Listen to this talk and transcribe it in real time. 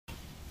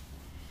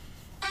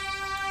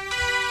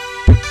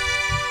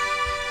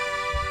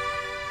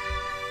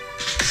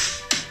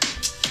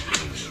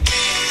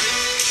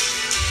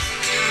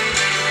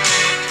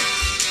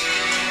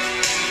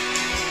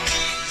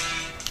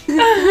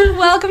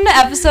welcome to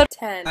episode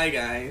 10. Hi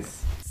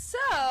guys.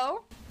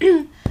 So,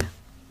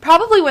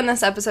 probably when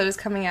this episode is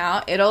coming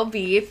out, it'll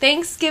be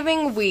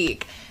Thanksgiving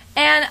week.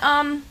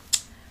 And,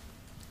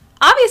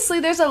 obviously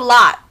there's a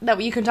lot that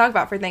you can talk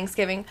about for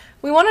Thanksgiving.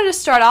 We wanted to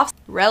start off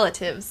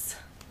relatives.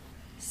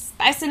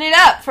 Spicing it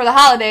up for the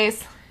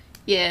holidays.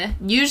 Yeah,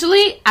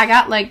 usually I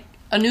got like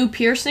a new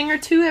piercing or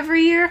two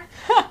every year.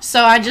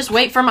 So I just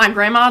wait for my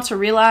grandma to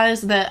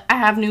realize that I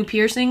have new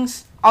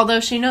piercings. Although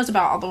she knows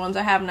about all the ones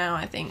I have now,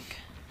 I think.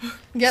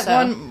 Get So-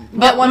 one, But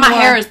get one my more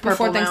hair is before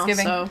purple now,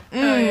 Thanksgiving. so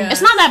Yeah.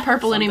 it's not that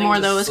purple Something anymore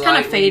just though. It's kind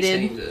of slightly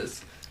faded.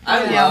 changes.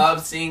 I Yeah.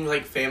 love seeing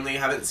like family I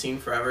haven't seen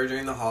forever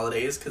during the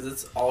holidays because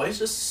it's always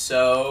just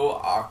so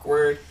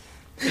awkward.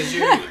 Because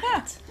you're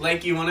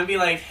like, you want to be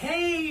like,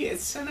 hey,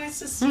 it's so nice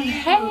to see you.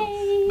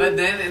 Hey. But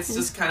then it's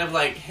just kind of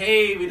like,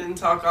 hey, we didn't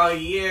talk all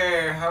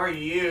year. How are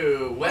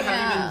you? What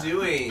have you been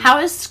doing? How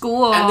is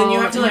school? And then you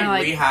have to And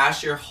like they're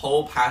rehash your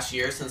whole past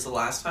year since the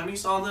last time you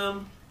saw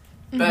them.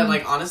 But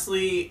like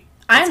honestly,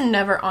 I'm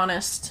never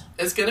honest.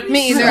 it's gonna be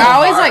Me either. so I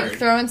always hard. like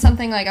throw in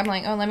something like, I'm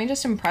like, oh, let me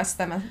just impress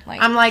them.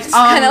 Like, I'm like, kinda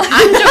like-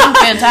 I'm doing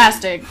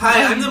fantastic.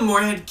 Hi, I'm the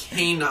Moorhead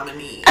Kane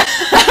nominee.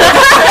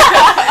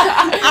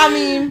 I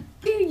mean,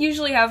 We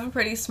usually have a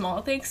pretty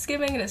small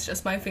Thanksgiving, and it's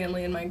just my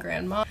family and my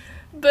grandma.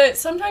 But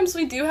sometimes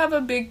we do have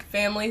a big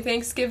family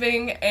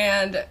Thanksgiving,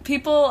 and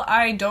people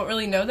I don't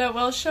really know that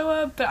well show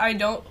up, but I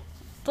don't,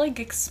 like,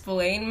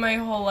 explain my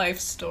whole life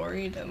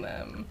story to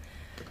them.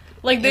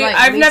 Like, Like,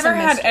 I've leave never some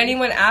had mystery.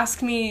 anyone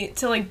ask me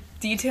to, like,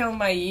 detail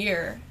my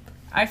year.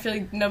 I feel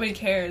like nobody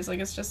cares. Like,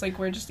 it's just like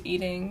we're just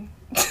eating.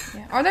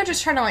 yeah. Or they're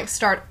just trying to like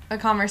start a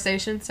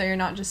conversation, so you're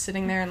not just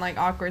sitting there in like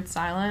awkward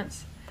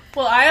silence.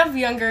 Well, I have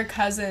younger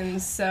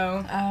cousins,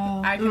 so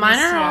Oh, I can Mine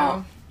just, are you all.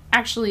 know.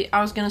 Actually,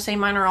 I was gonna say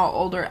mine are all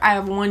older. I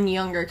have one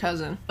younger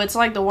cousin. It's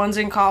like the ones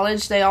in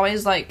college. They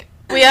always like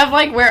we have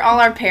like where all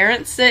our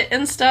parents sit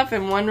and stuff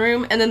in one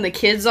room, and then the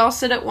kids all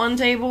sit at one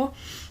table.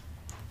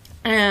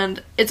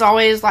 And it's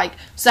always like,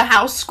 so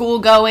how's school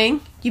going?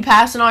 You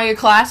passing all your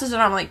classes?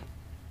 And I'm like,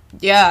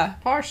 yeah,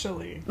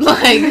 partially.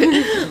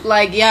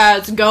 like yeah,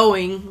 it's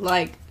going.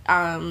 Like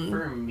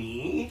For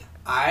me,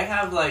 I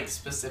have like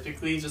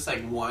specifically just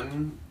like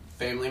one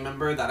family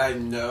member that I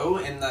know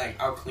and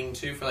like I'll cling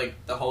to for like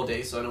the whole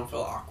day so I don't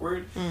feel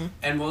awkward.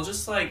 And we'll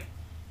just like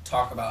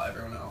talk about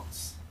everyone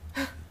else.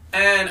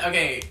 And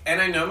okay,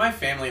 and I know my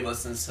family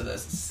listens to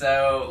this,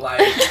 so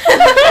like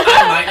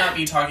I might not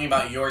be talking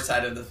about your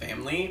side of the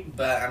family,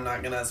 but I'm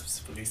not gonna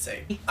specifically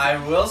say. I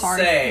will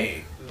Sorry.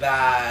 say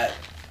that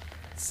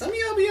some of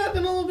y'all be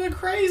acting a little bit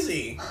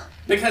crazy.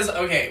 Because,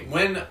 okay,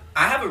 when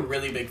I have a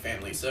really big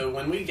family, so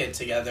when we get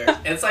together,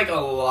 it's like a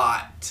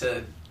lot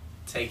to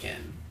take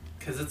in.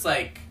 Because it's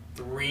like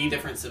 3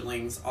 different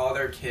siblings, all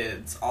their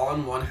kids, all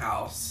in one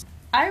house.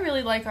 I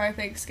really like our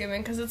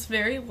Thanksgiving because it's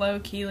very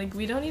low-key. Like,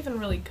 we don't even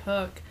really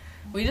cook.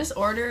 We just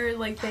order,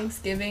 like,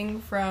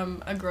 Thanksgiving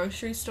from a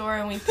grocery store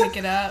and we pick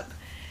it up.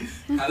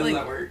 How does Like-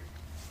 that work?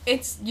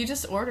 You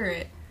just order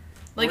it.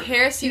 Like, What?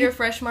 Harris Teeter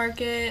Fresh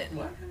Market.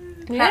 What?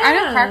 I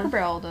know Cracker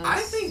Barrel does. I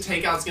think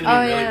takeout's going to be Oh,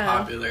 really yeah.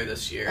 popular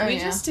this year. Oh, We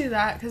yeah. just do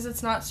that because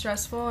it's not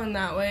stressful in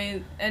that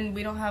way, and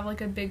we don't have,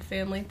 like, a big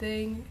family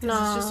thing. 'Cause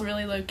No. it's just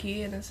really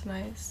low-key and it's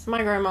nice.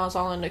 my grandma's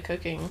all into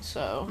cooking,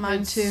 so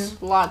Mine it's too.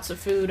 Lots of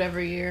food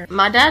every year.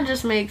 My dad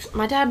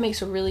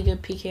makes a really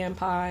good pecan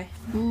pie.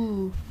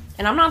 Ooh.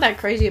 And I'm not that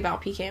crazy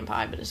about pecan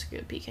pie, but it's a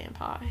good pecan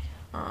pie.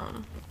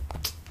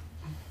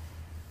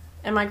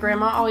 And my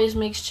grandma always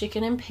makes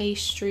chicken and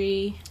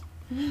pastry.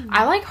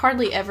 I like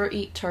hardly ever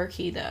eat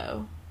turkey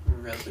though.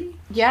 Really?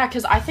 Yeah,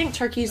 because I think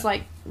turkey's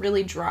like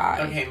really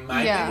dry. Okay,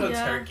 my Yeah. thing with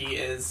Yeah. turkey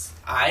is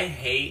I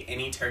hate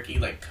any turkey,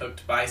 like,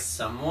 cooked by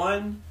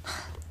someone.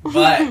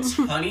 But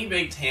Honey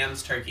Baked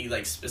Ham's turkey,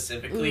 like,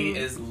 specifically,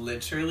 is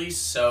literally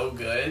so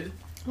good.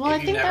 Well, If I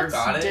you've think never that's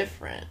got it,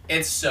 different.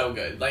 It's so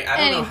good. Like, I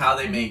don't know how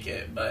they make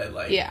it, but,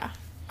 like, Yeah.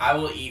 I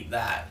will eat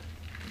that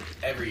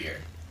every year.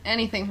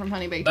 Anything from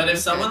Honey Baked. But if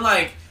is someone, good.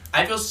 like,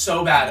 I feel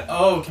so bad.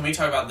 Oh, can we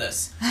talk about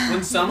this?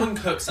 When someone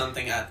cooks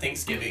something at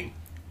Thanksgiving,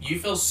 you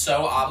feel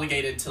so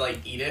obligated to, like,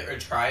 eat it or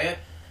try it,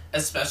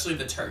 especially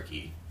the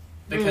turkey.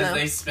 Because No.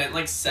 they spent,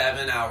 like,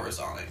 7 hours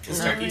on it. Because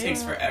No. turkey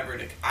takes forever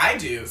to... I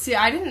do. See,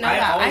 I didn't know I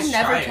that. I always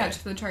never try touch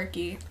it. the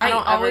turkey. I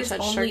don't ever always touch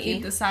only turkey.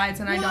 eat the sides,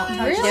 and I don't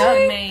touch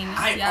Really? the main.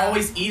 I Yeah.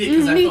 always eat it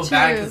because I Me feel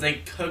bad too. because they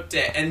cooked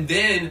it. And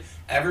then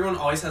everyone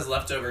always has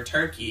leftover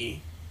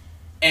turkey.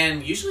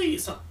 And usually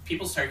some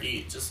people's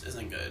turkey just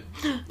isn't good.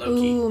 Low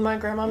key. Ooh, my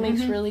grandma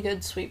makes really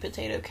good sweet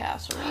potato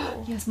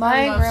casserole. yes, I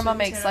my love grandma sweet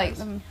makes like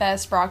the potatoes.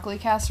 best broccoli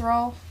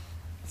casserole.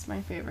 It's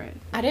my favorite.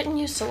 I didn't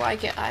used to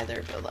like it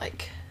either, but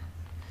like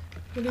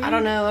I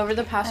don't know, over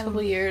the past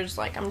couple years,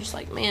 like I'm just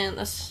like, man,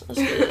 that's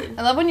good.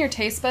 I love when your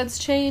taste buds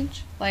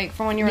change, like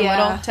from when you were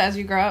Yeah. little to as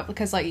you grow up,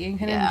 because like you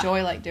can Yeah.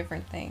 enjoy like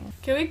different things.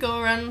 Can we go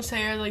around and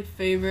say our like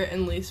favorite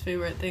and least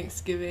favorite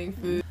Thanksgiving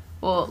food?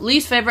 Well,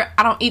 least favorite,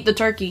 I don't eat the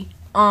turkey.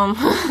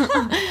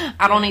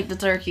 I don't eat the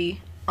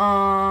turkey.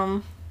 I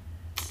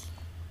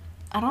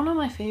don't know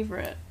my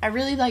favorite. I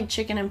really like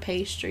chicken and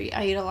pastry.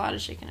 I eat a lot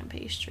of chicken and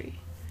pastry.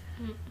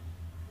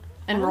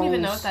 and I don't rolls.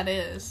 even know what that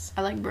is.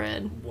 I like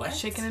bread. What?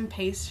 Chicken and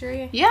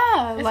pastry?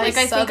 Yeah, Like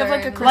I think of like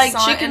a Southern. croissant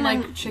Like chicken and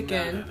like and-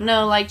 chicken.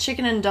 no, like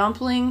chicken and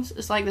dumplings.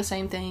 It's like the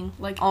same thing.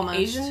 Like almost.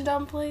 Asian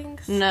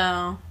dumplings?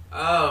 No,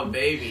 Oh,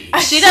 baby.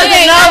 she She doesn't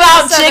ain't know never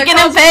about said chicken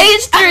they're and called-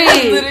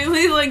 pastry.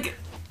 Literally, like,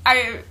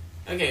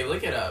 Okay,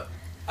 look it up.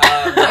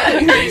 My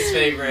least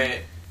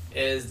favorite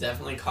is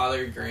definitely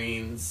collard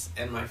greens,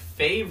 and my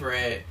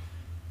favorite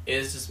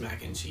is just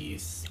mac and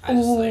cheese. I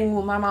just like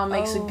Ooh, my mom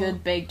makes a Oh.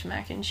 good baked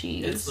mac and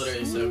cheese. it's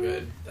literally so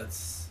good.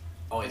 That's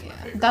always my Yeah.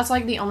 favorite. That's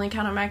like the only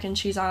kind of mac and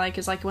cheese I like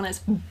is like when it's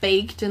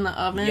baked in the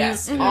oven.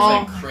 Yes, and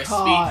Oh, it's like crispy.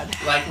 God.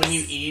 Like when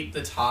you eat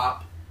the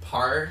top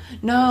part.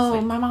 No, it's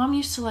like my mom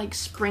used to like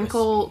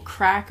sprinkle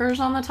crackers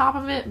on the top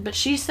of it, but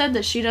she said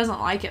that she doesn't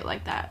like it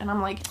like that, and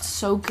I'm like, it's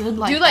so good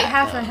like Do like that,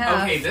 half though. and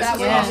half. Okay, this That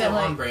is way also you get,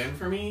 on brand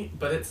for me,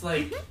 but it's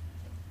like,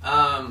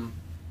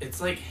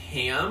 it's like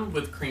ham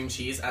with cream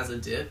cheese as a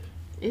dip.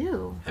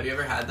 Ew. Have you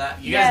ever had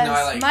that? You Yes, guys know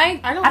I like.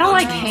 my I don't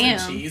like beans ham.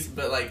 and cheese,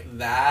 but like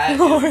that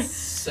Lord. is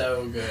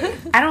so good.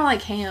 I don't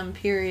like ham.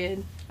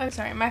 Period. I'm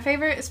sorry. My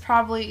favorite is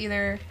probably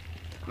either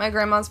my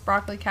grandma's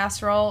broccoli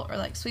casserole or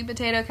like sweet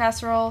potato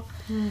casserole.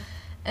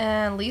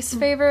 And least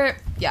favorite,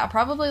 yeah,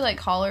 probably like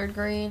collard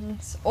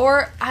greens.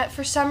 Or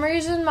for some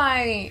reason,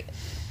 I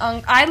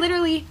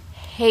literally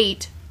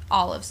hate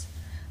olives.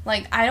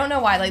 Like I don't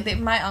know why. Like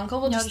my uncle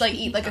will Y'all just like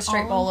just eat eat like the a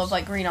straight bowl olives? of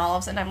like green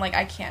olives, and I'm like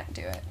I can't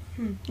do it.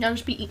 Y'all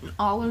just be eating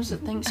olives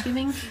at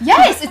Thanksgiving?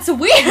 Yes, it's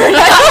weird.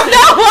 I don't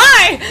know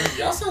why.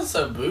 Y'all sound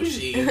so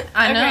bougie.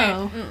 I Okay.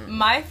 know.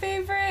 My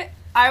favorite,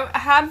 I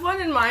had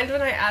one in mind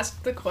when I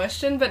asked the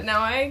question, but now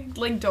I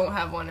like don't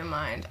have one in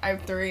mind. I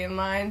have 3 in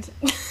mind.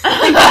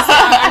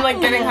 I'm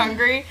like getting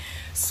hungry.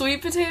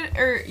 Sweet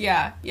potato,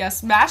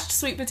 yes, mashed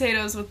sweet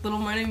potatoes with little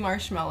mini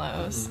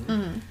marshmallows.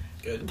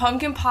 Good.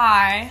 Pumpkin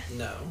pie.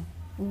 No.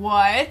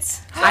 What?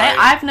 Sorry.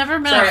 I've never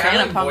been Sorry, a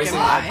fan I'm of pumpkin voicing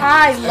pie. my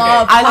I opinions.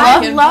 love Okay. I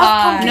pumpkin love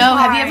pie. pumpkin No,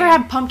 have you pie. ever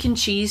had pumpkin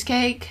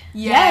cheesecake?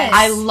 Yes.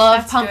 I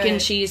love That's pumpkin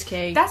good.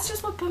 cheesecake. That's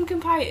just what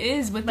pumpkin pie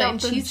is without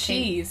Like the cheesecake.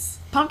 cheese.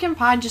 Pumpkin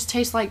pie just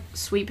tastes like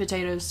sweet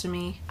potatoes to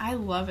me. I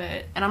love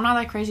it. And I'm not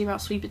that crazy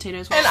about sweet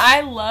potatoes. And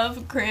I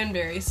love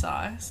cranberry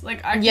sauce.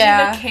 Like I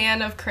Yeah. need a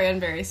can of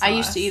cranberry sauce. I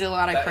used to eat a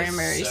lot of That is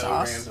cranberry so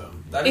sauce.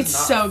 random. That is It's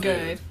not so food.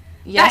 good.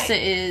 Yes, That-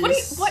 it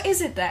is. What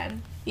is it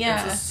then?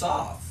 Yeah. It's a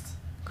sauce.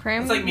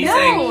 Cram- It's like me No.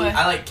 saying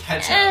I like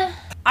ketchup.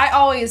 I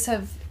always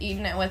have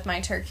eaten it with my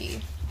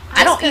turkey.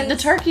 I don't Just eat the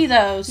 'cause- turkey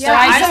though, so Yeah, I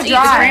I just don't eat the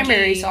try.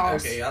 cranberry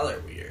sauce. Okay, y'all are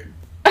weird.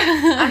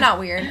 I'm not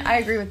weird. I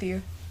agree with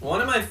you. One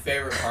of my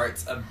favorite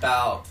parts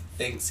about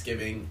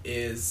Thanksgiving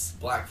is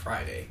Black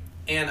Friday.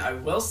 And I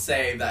will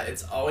say that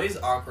it's always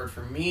awkward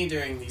for me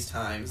during these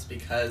times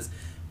because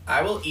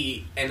I will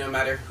eat, and no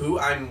matter who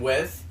I'm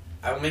with,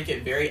 I will make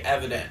it very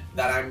evident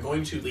that I'm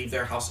going to leave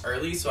their house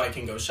early so I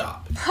can go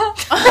shop.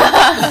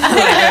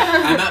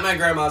 I'm at my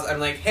grandma's, I'm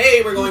like,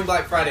 hey, we're going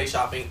Black Friday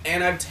shopping.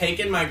 And I've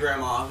taken my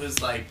grandma,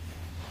 who's like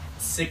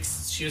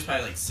she was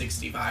probably like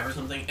 65 or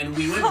something, and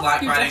we went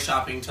Black Friday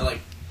shopping till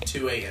like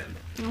 2 a.m.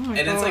 Oh my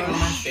And it's like one of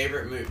my gosh.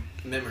 favorite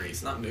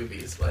memories, not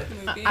movies, but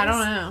I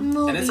don't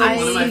know. and it's like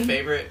one of my I-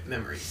 favorite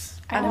memories.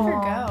 I never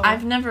Aw. go.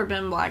 I've never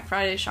been Black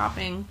Friday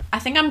shopping. I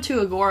think I'm too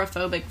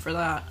agoraphobic for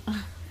that.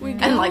 we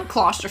go, And like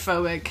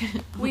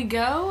claustrophobic. we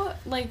go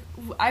like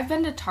I've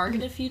been to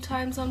Target a few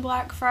times on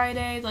Black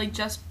Friday, like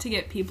just to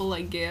get people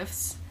like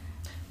gifts.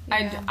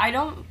 Yeah. I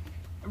don't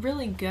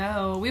really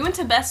go. We went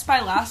to Best Buy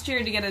last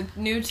year to get a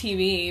new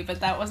TV, but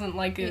that wasn't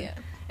like an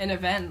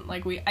event.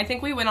 Like I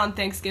think we went on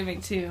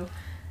Thanksgiving too.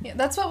 Yeah,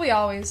 that's what we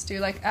always do.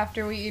 Like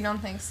after we eat on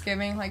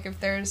Thanksgiving, like if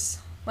there's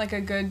like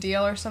a good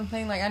deal or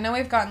something. Like I know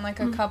we've gotten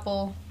like a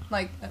couple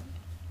like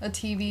a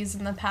TVs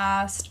in the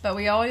past, but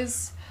we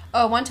always.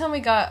 Oh, one time we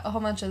got a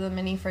whole bunch of the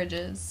mini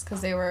fridges because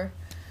they were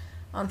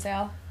on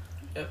sale.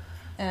 Yep.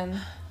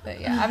 But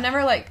yeah, I've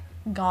never like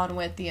gone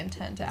with the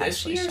intent to This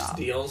actually year's shop.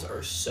 deals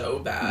are so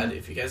bad,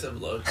 if you guys have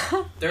looked.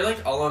 They're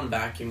like all on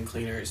vacuum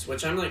cleaners,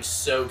 which I'm like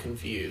so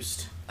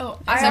confused. Oh,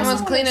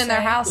 Someone's cleaning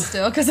their house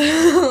still because.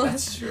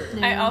 That's true.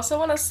 I also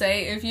want to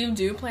say, if you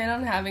do plan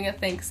on having a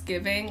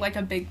Thanksgiving, like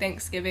a big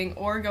Thanksgiving,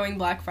 or going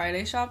Black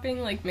Friday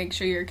shopping, like make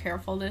sure you're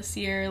careful this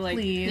year. Like,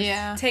 Please.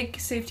 Yeah. take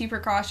safety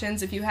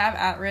precautions. If you have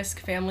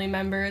at-risk family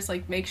members,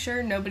 like make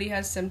sure nobody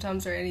has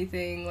symptoms or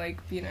anything. Like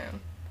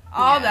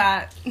all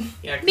that.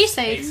 Yeah, 'cause Be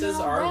safe. cases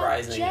are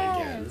rising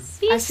again.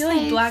 I feel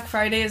like Black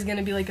Friday is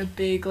gonna be like a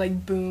big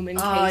like boom in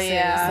Oh, cases.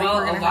 yeah. Like, Well,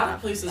 we're a gonna lot have-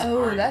 of places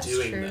Oh, aren't that's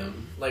doing true.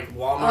 them. Like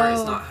Walmart is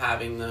Oh. not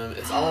having them.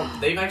 It's all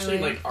they've actually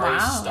Really? like already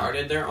Wow.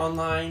 started their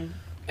online,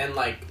 and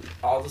like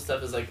all the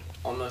stuff is like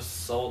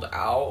almost sold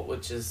out,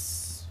 which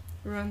is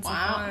runs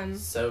Wow. fun.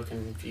 so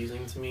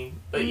confusing to me.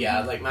 But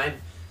yeah, like my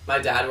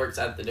dad works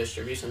at the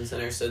distribution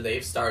center, so they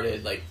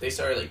started like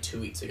 2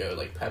 weeks ago,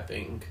 like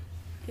prepping.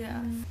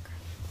 Yeah.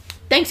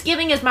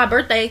 Thanksgiving is my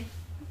birthday.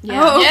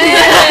 Yeah. Oh.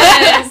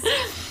 Yes.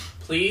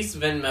 Please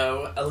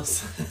Venmo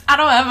Alyssa. I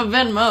don't have a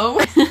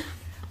Venmo.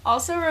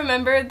 Also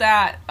remember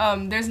that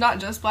there's not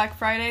just Black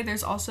Friday,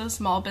 there's also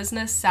Small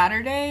Business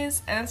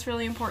Saturdays, and it's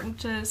really important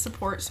to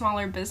support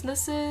smaller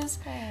businesses.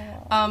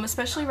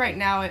 Especially right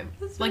now, it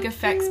like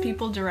affects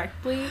people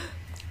directly.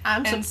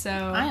 I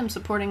am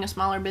supporting a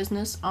smaller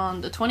business.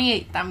 On the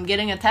 28th, I'm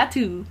getting a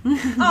tattoo.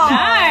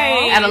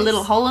 Nice! At a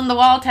little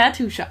hole-in-the-wall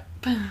tattoo shop.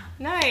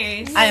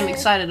 Nice. I am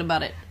excited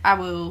about it. I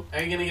will...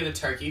 Are you gonna get a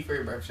turkey for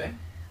your birthday?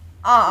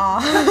 No,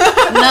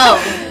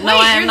 I Wait,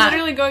 am you're not.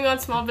 literally going on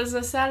Small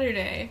Business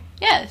Saturday.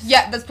 Yes.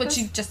 Yeah, that's what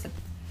you just said.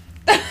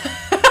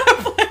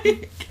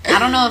 I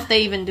don't know if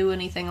they even do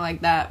anything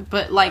like that,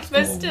 but like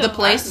But still, the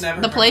place I've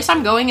never the heard place of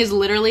I'm going is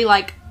literally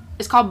like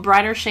it's called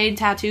Brighter Shade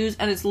Tattoos,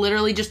 and it's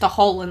literally just a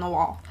hole in the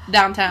wall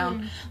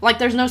downtown. Like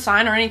there's no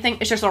sign or anything.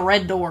 It's just a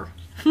red door.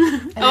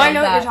 I know what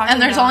you're talking about.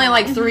 And there's only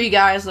like 3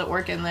 guys that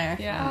work in there.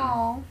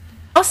 Yeah.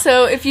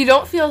 Also, if you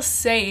don't feel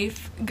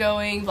safe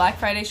going Black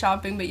Friday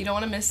shopping, but you don't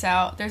want to miss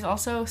out, there's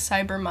also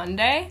Cyber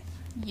Monday.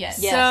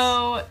 Yes. Yes.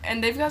 So,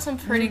 and they've got some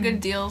pretty good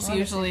deals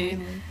usually.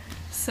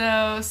 So,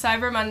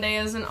 Cyber Monday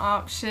is an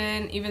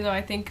option, even though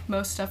I think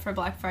most stuff for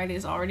Black Friday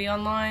is already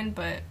online,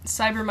 but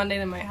Cyber Monday,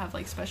 they might have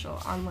like special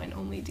online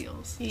only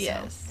deals.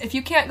 Yes. So, if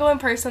you can't go in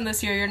person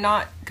this year, you're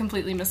not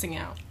completely missing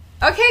out.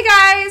 Okay,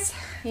 guys.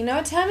 You know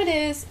what time it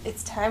is?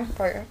 It's time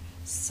for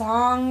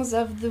Songs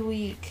of the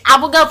Week.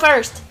 I will go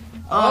first.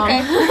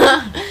 Okay.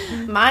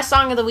 My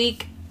song of the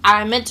week.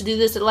 I meant to do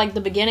this at like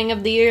the beginning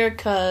of the year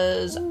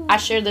because I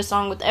shared this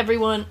song with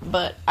everyone,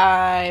 but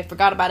I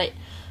forgot about it.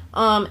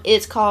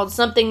 It's called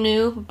Something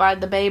New by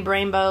the Babe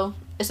Rainbow.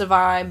 It's a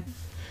vibe.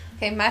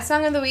 Okay, my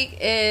song of the week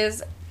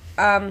is,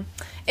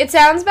 it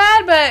sounds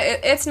bad,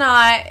 but it's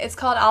not. It's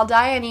called I'll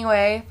Die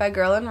Anyway by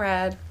Girl in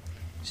Red.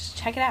 Just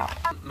check it out.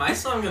 My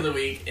song of the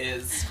week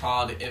is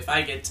called If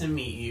I Get to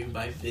Meet You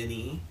by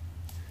Vinny.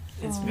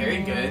 It's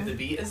very good. The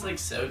beat is like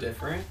so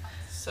different.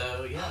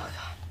 So yeah.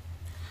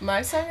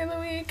 My song of the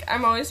week,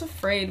 I'm always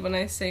afraid when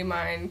I say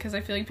mine because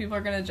I feel like people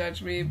are going to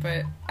judge me,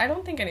 but I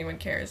don't think anyone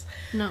cares.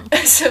 No.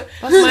 So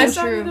my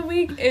song of the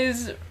week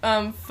is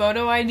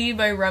Photo ID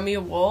by Rummy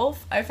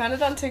Wolf. I found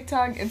it on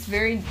TikTok. It's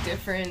very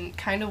different,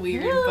 kind of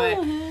weird,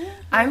 but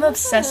I'm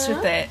obsessed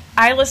with it.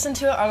 I listened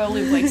to it on a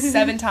loop like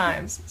 7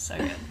 times. So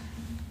good.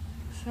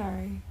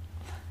 Sorry.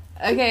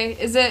 Okay,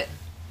 is it...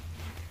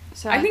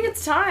 Sorry. I think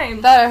it's time.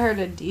 I thought I heard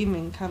a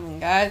demon coming,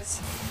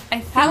 guys. I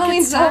think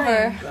Halloween's it's time.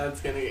 over.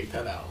 That's gonna get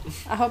cut out.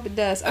 I hope it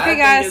does. I Okay, think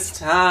guys. it's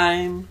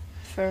time.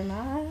 For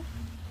my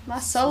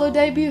solo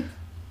debut.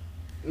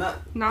 Not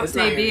it's not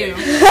your debut.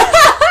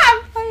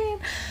 I'm playing.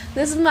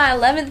 This is my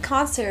 11th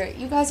concert.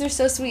 You guys are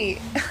so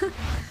sweet.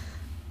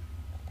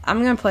 I'm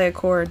gonna play a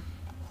chord.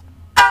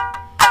 I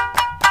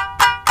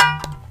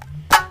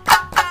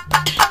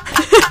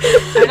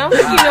don't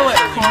think you know what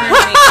chord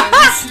means.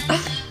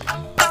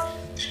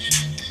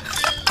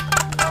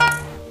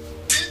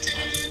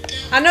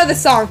 I know the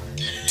song.